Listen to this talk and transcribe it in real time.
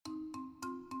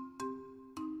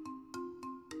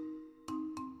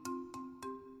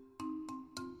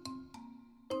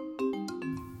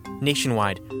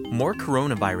Nationwide, more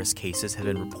coronavirus cases have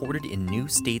been reported in new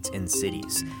states and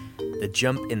cities. The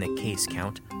jump in the case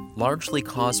count, largely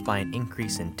caused by an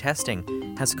increase in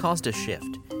testing, has caused a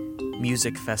shift.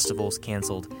 Music festivals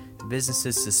canceled,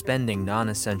 businesses suspending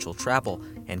non-essential travel,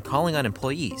 and calling on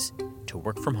employees to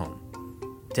work from home.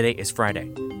 Today is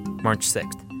Friday, March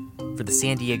 6th. For the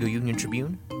San Diego Union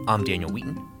Tribune, I'm Daniel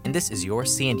Wheaton, and this is your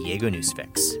San Diego News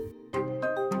Fix.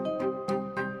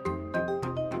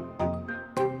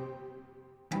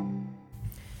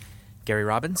 Gary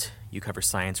Robbins, you cover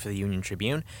science for the Union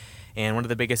Tribune, and one of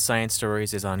the biggest science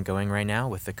stories is ongoing right now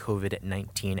with the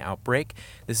COVID-19 outbreak.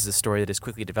 This is a story that is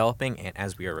quickly developing, and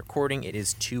as we are recording, it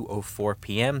is 2:04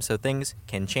 p.m., so things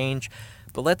can change.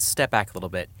 But let's step back a little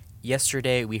bit.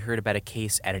 Yesterday, we heard about a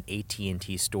case at an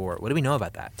AT&T store. What do we know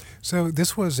about that? So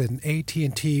this was an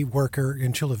AT&T worker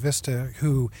in Chula Vista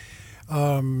who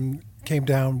came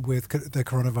down with the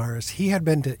coronavirus. He had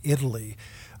been to Italy.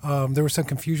 There was some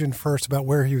confusion first about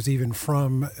where he was even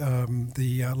from.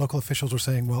 The local officials were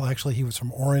saying, well, actually, he was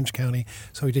from Orange County,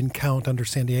 so he didn't count under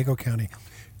San Diego County.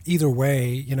 Either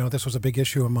way, this was a big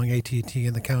issue among AT&T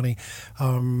and the county.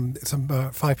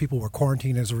 5 people were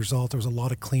quarantined as a result. There was a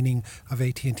lot of cleaning of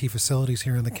AT&T facilities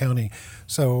here in the county.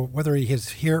 So whether he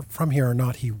is from here or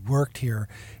not, he worked here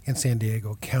in San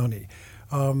Diego County.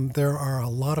 There are a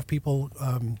lot of people.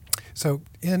 So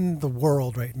in the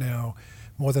world right now,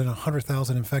 more than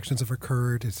 100,000 infections have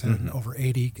occurred. It's in over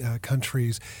 80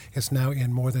 countries. It's now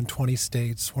in more than 20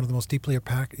 states. One of the most deeply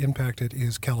impacted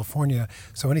is California.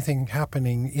 So anything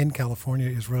happening in California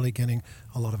is really getting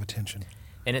a lot of attention.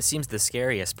 And it seems the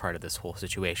scariest part of this whole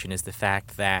situation is the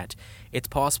fact that it's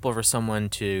possible for someone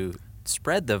to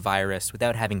spread the virus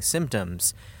without having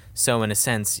symptoms. So in a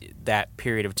sense, that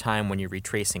period of time when you're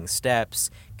retracing steps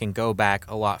can go back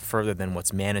a lot further than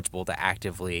what's manageable to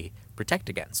actively protect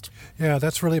against. Yeah,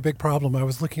 that's really a big problem. I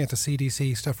was looking at the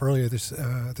CDC stuff earlier this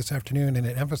afternoon, and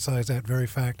it emphasized that very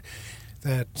fact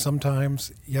that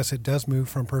sometimes, yes, it does move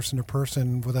from person to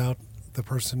person without the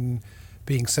person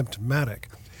being symptomatic.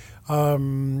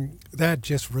 That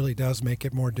just really does make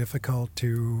it more difficult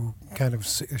to kind of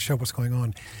show what's going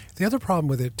on. The other problem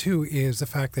with it, too, is the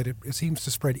fact that it seems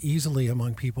to spread easily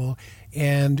among people,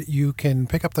 and you can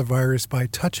pick up the virus by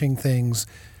touching things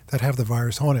that have the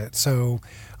virus on it. So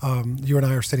you and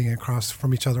I are sitting across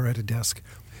from each other at a desk.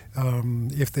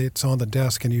 If it's on the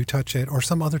desk and you touch it or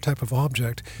some other type of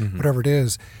object, whatever it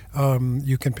is,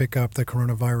 you can pick up the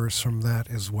coronavirus from that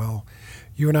as well.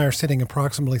 You and I are sitting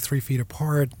approximately 3 feet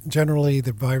apart. Generally,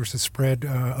 the virus is spread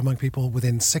among people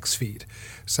within 6 feet.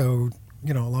 So,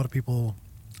 a lot of people,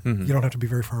 you don't have to be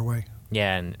very far away.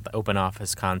 Yeah, and the open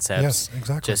office concepts. Yes,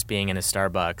 exactly. Just being in a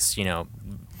Starbucks,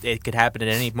 it could happen at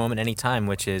any moment, any time,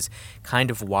 which is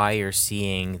kind of why you're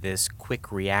seeing this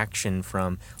quick reaction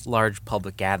from large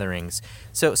public gatherings.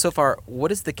 So far,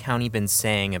 what has the county been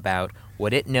saying about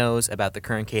what it knows about the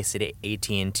current case at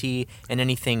AT&T and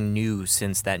anything new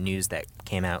since that news that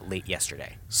came out late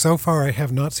yesterday? So far, I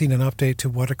have not seen an update to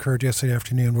what occurred yesterday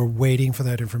afternoon. We're waiting for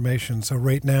that information. So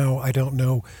right now, I don't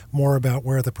know more about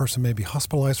where the person may be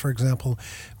hospitalized, for example,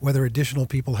 whether additional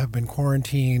people have been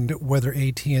quarantined, whether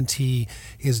AT&T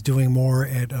is doing more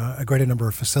at a greater number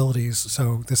of facilities.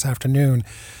 So this afternoon,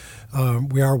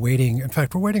 we are waiting. In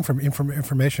fact, we're waiting for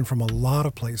information from a lot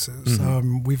of places.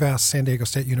 We've asked San Diego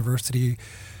State University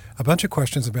a bunch of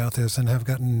questions about this and have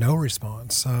gotten no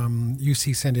response.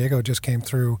 UC San Diego just came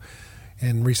through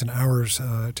in recent hours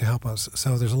to help us.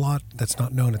 So there's a lot that's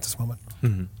not known at this moment.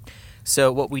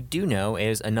 So what we do know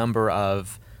is a number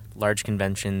of large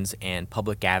conventions and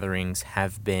public gatherings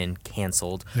have been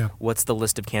canceled. Yeah. What's the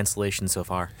list of cancellations so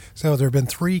far? So there have been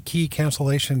 3 key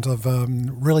cancellations of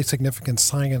really significant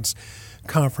science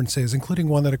conferences, including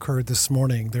one that occurred this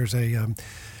morning. There's a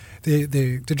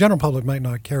the general public might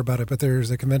not care about it, but there's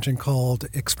a convention called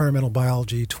Experimental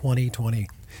Biology 2020.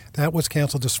 That was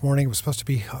canceled this morning. It was supposed to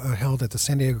be held at the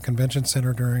San Diego Convention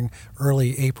Center during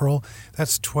early April.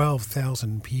 That's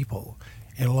 12,000 people.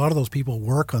 And a lot of those people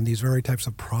work on these very types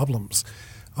of problems.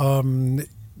 The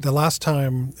last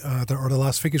time, the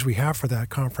last figures we have for that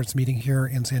conference meeting here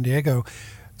in San Diego,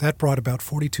 that brought about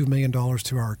 $42 million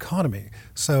to our economy.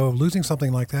 So losing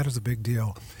something like that is a big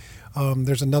deal.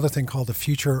 There's another thing called the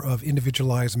Future of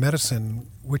Individualized Medicine,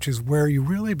 which is where you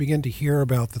really begin to hear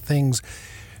about the things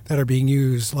that are being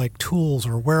used like tools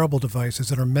or wearable devices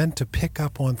that are meant to pick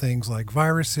up on things like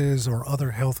viruses or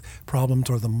other health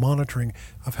problems or the monitoring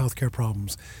of healthcare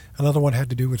problems. Another one had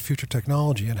to do with future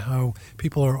technology and how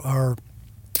people are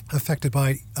affected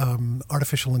by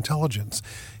artificial intelligence.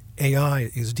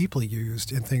 AI is deeply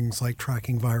used in things like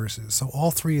tracking viruses. So all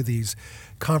 3 of these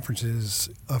conferences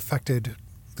affected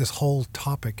this whole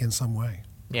topic in some way.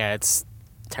 Yeah, it's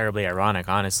terribly ironic,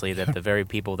 honestly, that the very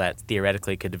people that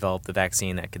theoretically could develop the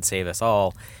vaccine that could save us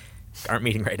all aren't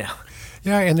meeting right now.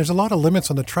 Yeah, and there's a lot of limits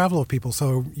on the travel of people.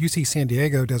 So UC San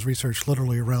Diego does research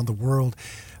literally around the world.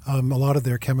 A lot of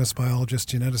their chemists,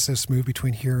 biologists, geneticists move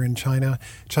between here and China.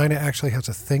 China actually has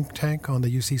a think tank on the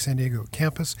UC San Diego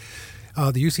campus.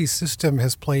 The UC system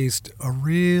has placed a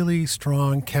really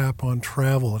strong cap on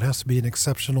travel. It has to be an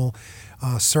exceptional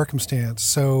circumstance.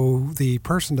 So the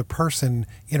person-to-person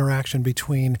interaction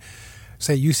between,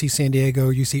 say, UC San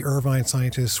Diego, UC Irvine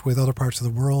scientists with other parts of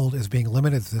the world is being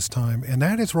limited this time, and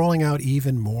that is rolling out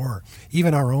even more.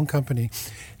 Even our own company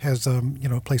has,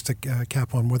 placed a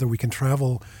cap on whether we can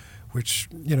travel, which,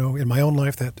 in my own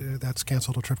life, that's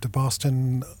canceled a trip to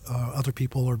Boston. Other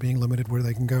people are being limited where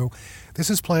they can go. This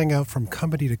is playing out from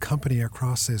company to company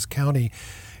across this county,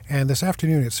 and this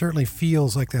afternoon it certainly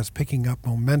feels like that's picking up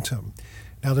momentum.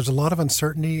 Now, there's a lot of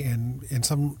uncertainty and in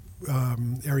some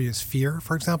areas fear,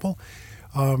 for example.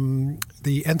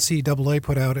 The NCAA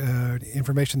put out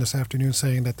information this afternoon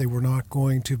saying that they were not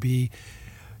going to be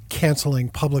canceling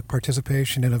public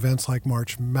participation in events like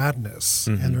March Madness,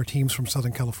 and there are teams from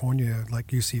Southern California like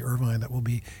UC Irvine that will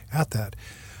be at that.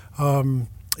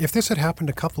 If this had happened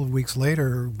a couple of weeks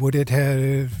later, would it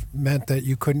have meant that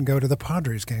you couldn't go to the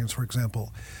Padres games, for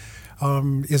example?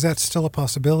 Is that still a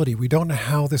possibility? We don't know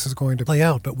how this is going to play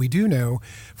out, but we do know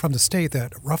from the state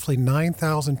that roughly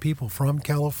 9,000 people from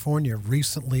California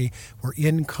recently were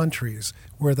in countries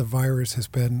where the virus has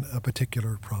been a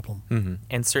particular problem. Mm-hmm.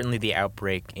 And certainly the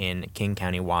outbreak in King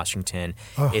County, Washington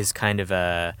is kind of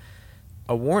a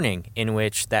warning in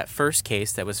which that first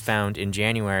case that was found in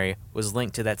January was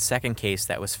linked to that second case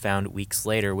that was found weeks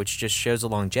later, which just shows the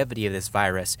longevity of this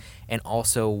virus and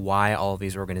also why all of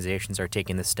these organizations are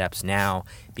taking the steps now,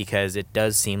 because it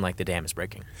does seem like the dam is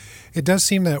breaking. It does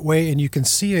seem that way, and you can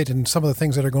see it in some of the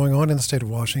things that are going on in the state of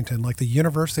Washington, like the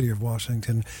University of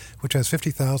Washington, which has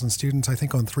 50,000 students, I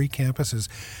think, on 3 campuses,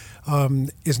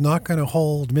 is not going to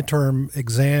hold midterm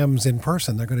exams in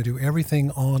person. They're going to do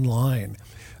everything online.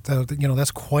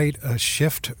 That's quite a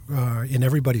shift in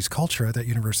everybody's culture at that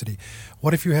university.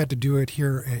 What if you had to do it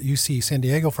here at UC San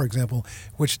Diego, for example,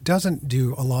 which doesn't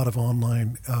do a lot of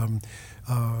online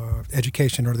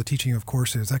education or the teaching of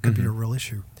courses? That could be a real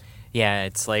issue. Yeah,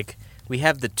 it's like we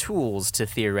have the tools to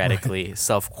theoretically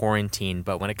self-quarantine,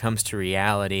 but when it comes to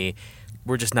reality,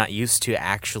 we're just not used to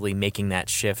actually making that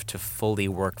shift to fully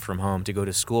work from home, to go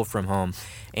to school from home,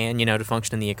 and, to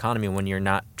function in the economy when you're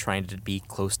not trying to be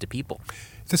close to people.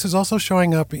 This is also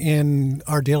showing up in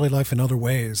our daily life in other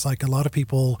ways. Like a lot of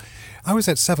people, I was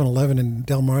at 7-Eleven in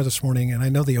Del Mar this morning, and I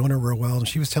know the owner real well, and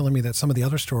she was telling me that some of the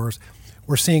other stores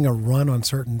were seeing a run on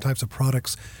certain types of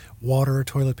products, water,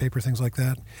 toilet paper, things like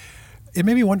that. It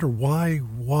made me wonder why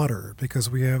water, because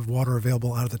we have water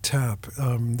available out of the tap.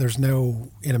 There's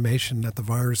no intimation that the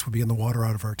virus would be in the water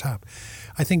out of our tap.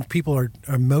 I think people are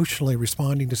emotionally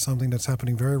responding to something that's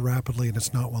happening very rapidly and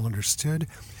it's not well understood.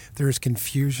 There is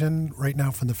confusion right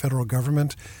now from the federal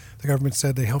government. The government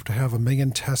said they hope to have 1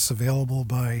 million tests available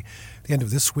by the end of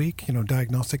this week,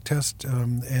 diagnostic tests,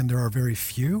 and there are very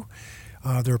few.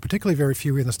 There are particularly very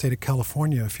few in the state of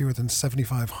California, fewer than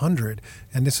 7,500,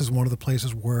 and this is one of the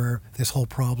places where this whole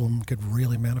problem could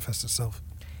really manifest itself.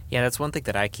 Yeah, that's one thing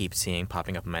that I keep seeing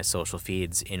popping up in my social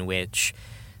feeds, in which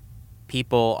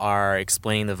people are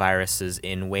explaining the viruses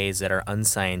in ways that are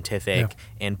unscientific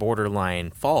and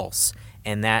borderline false.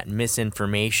 And that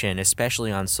misinformation,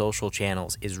 especially on social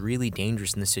channels, is really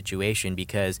dangerous in this situation,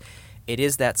 because it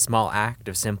is that small act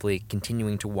of simply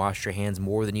continuing to wash your hands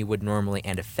more than you would normally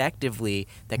and effectively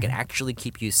that can actually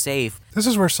keep you safe. This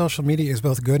is where social media is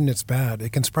both good and it's bad.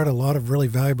 It can spread a lot of really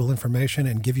valuable information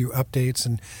and give you updates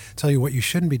and tell you what you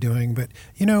shouldn't be doing. But,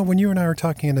 when you and I were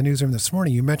talking in the newsroom this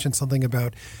morning, you mentioned something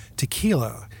about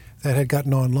tequila that had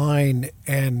gotten online,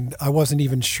 and I wasn't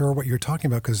even sure what you were talking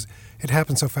about because it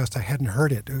happened so fast I hadn't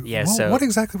heard it. Yeah, what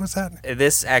exactly was that?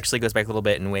 This actually goes back a little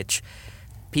bit, in which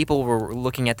people were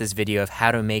looking at this video of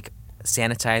how to make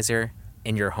sanitizer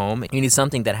in your home. You need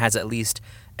something that has at least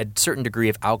a certain degree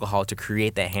of alcohol to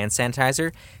create that hand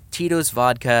sanitizer. Tito's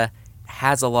Vodka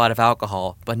has a lot of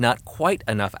alcohol, but not quite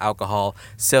enough alcohol.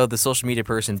 So the social media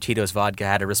person, Tito's Vodka,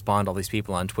 had to respond to all these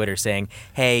people on Twitter saying,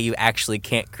 hey, you actually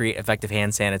can't create effective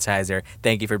hand sanitizer.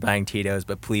 Thank you for buying Tito's,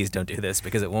 but please don't do this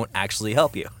because it won't actually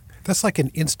help you. That's like an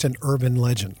instant urban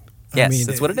legend. Yes,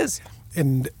 that's what it is.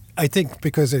 And I think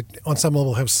because it, on some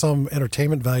level, has some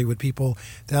entertainment value with people,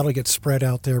 that'll get spread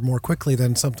out there more quickly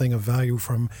than something of value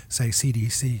from, say,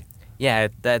 CDC. Yeah,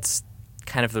 that's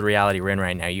kind of the reality we're in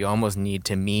right now. You almost need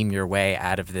to meme your way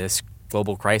out of this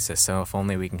global crisis. So if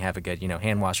only we can have a good,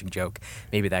 hand-washing joke,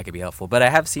 maybe that could be helpful. But I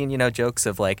have seen, jokes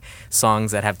of like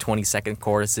songs that have 20-second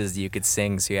choruses that you could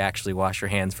sing so you actually wash your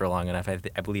hands for long enough. I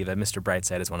believe that Mr.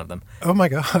 Brightside is one of them. Oh my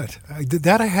God.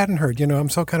 That I hadn't heard. I'm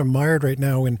so kind of mired right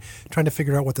now in trying to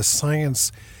figure out what the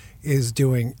science is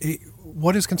doing.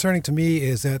 What is concerning to me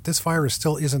is that this virus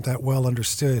still isn't that well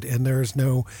understood, and there's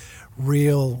not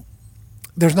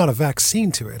a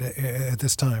vaccine to it at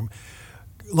this time.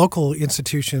 Local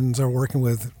institutions are working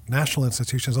with national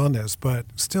institutions on this, but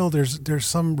still there's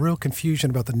some real confusion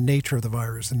about the nature of the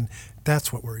virus, and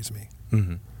that's what worries me.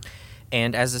 Mm-hmm.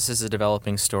 And as this is a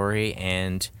developing story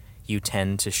and you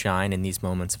tend to shine in these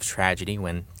moments of tragedy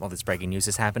when all this breaking news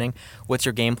is happening, what's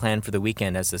your game plan for the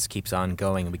weekend as this keeps on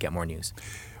going and we get more news?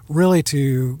 Really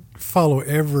to follow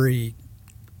every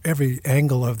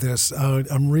angle of this.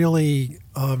 I'm really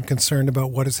concerned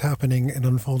about what is happening and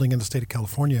unfolding in the state of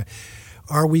California.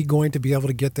 Are we going to be able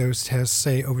to get those tests,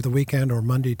 say, over the weekend or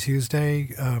Monday,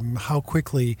 Tuesday? How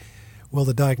quickly will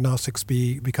the diagnostics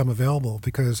become available?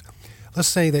 Because let's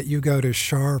say that you go to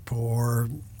Sharp or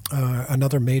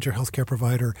another major healthcare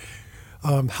provider.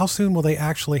 How soon will they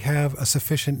actually have a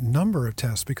sufficient number of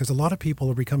tests? Because a lot of people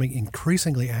are becoming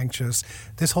increasingly anxious.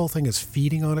 This whole thing is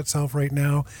feeding on itself right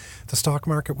now. The stock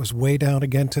market was way down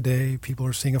again today. People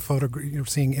are seeing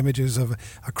seeing images of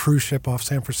a cruise ship off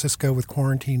San Francisco with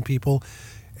quarantined people.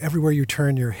 Everywhere you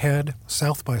turn your head,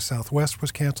 South by Southwest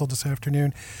was canceled this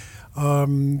afternoon.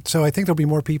 So I think there'll be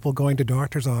more people going to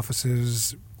doctors'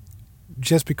 offices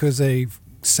just because they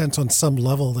sense on some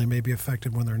level they may be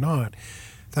affected when they're not.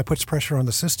 That puts pressure on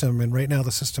the system, and right now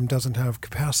the system doesn't have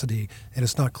capacity, and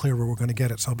it's not clear where we're going to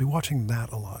get it. So I'll be watching that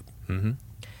a lot. Mm-hmm.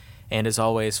 And as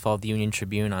always, follow the Union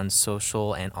Tribune on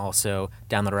social and also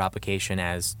download our application.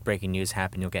 As breaking news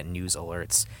happen, you'll get news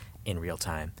alerts in real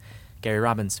time. Gary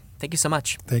Robbins, thank you so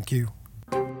much. Thank you.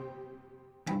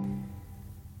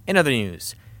 In other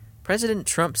news, President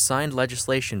Trump signed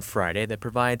legislation Friday that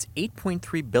provides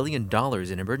 $8.3 billion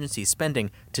in emergency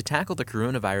spending to tackle the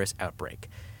coronavirus outbreak.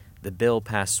 The bill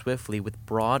passed swiftly with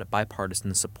broad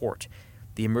bipartisan support.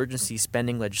 The emergency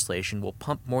spending legislation will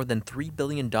pump more than $3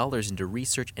 billion into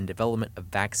research and development of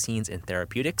vaccines and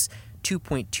therapeutics,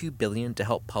 $2.2 billion to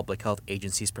help public health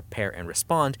agencies prepare and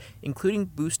respond, including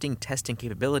boosting testing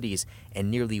capabilities, and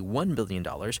nearly $1 billion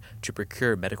to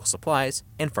procure medical supplies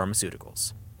and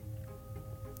pharmaceuticals.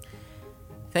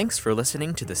 Thanks for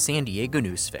listening to the San Diego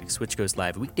News Fix, which goes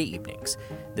live weekday evenings.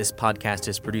 This podcast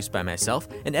is produced by myself,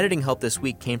 and editing help this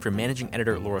week came from Managing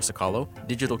Editor Laura Sacalo,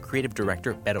 Digital Creative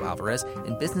Director Beto Alvarez,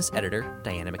 and Business Editor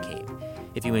Diana McCabe.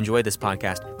 If you enjoy this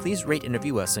podcast, please rate and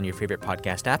review us on your favorite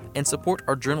podcast app and support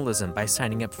our journalism by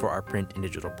signing up for our print and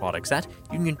digital products at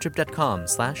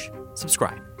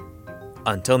uniontrib.com/subscribe.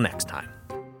 Until next time.